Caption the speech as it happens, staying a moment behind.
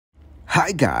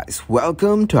Hi guys,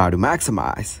 welcome to How to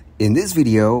Maximize. In this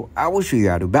video, I will show you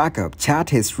how to backup chat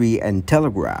history and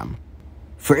Telegram.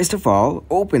 First of all,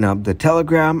 open up the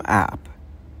Telegram app.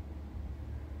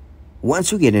 Once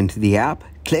you get into the app,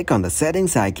 click on the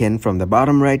settings icon from the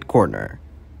bottom right corner.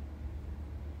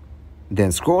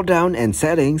 Then scroll down in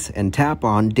settings and tap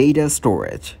on data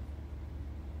storage.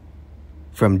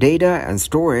 From data and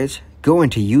storage, go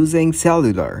into using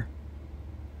cellular.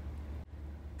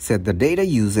 Set the data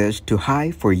usage to high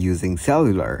for using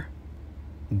cellular.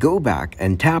 Go back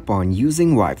and tap on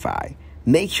using Wi-Fi.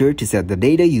 Make sure to set the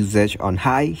data usage on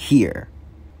high here.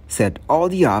 Set all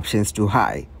the options to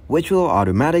high, which will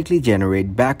automatically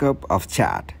generate backup of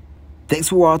chat. Thanks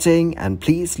for watching and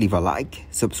please leave a like,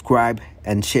 subscribe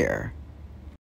and share.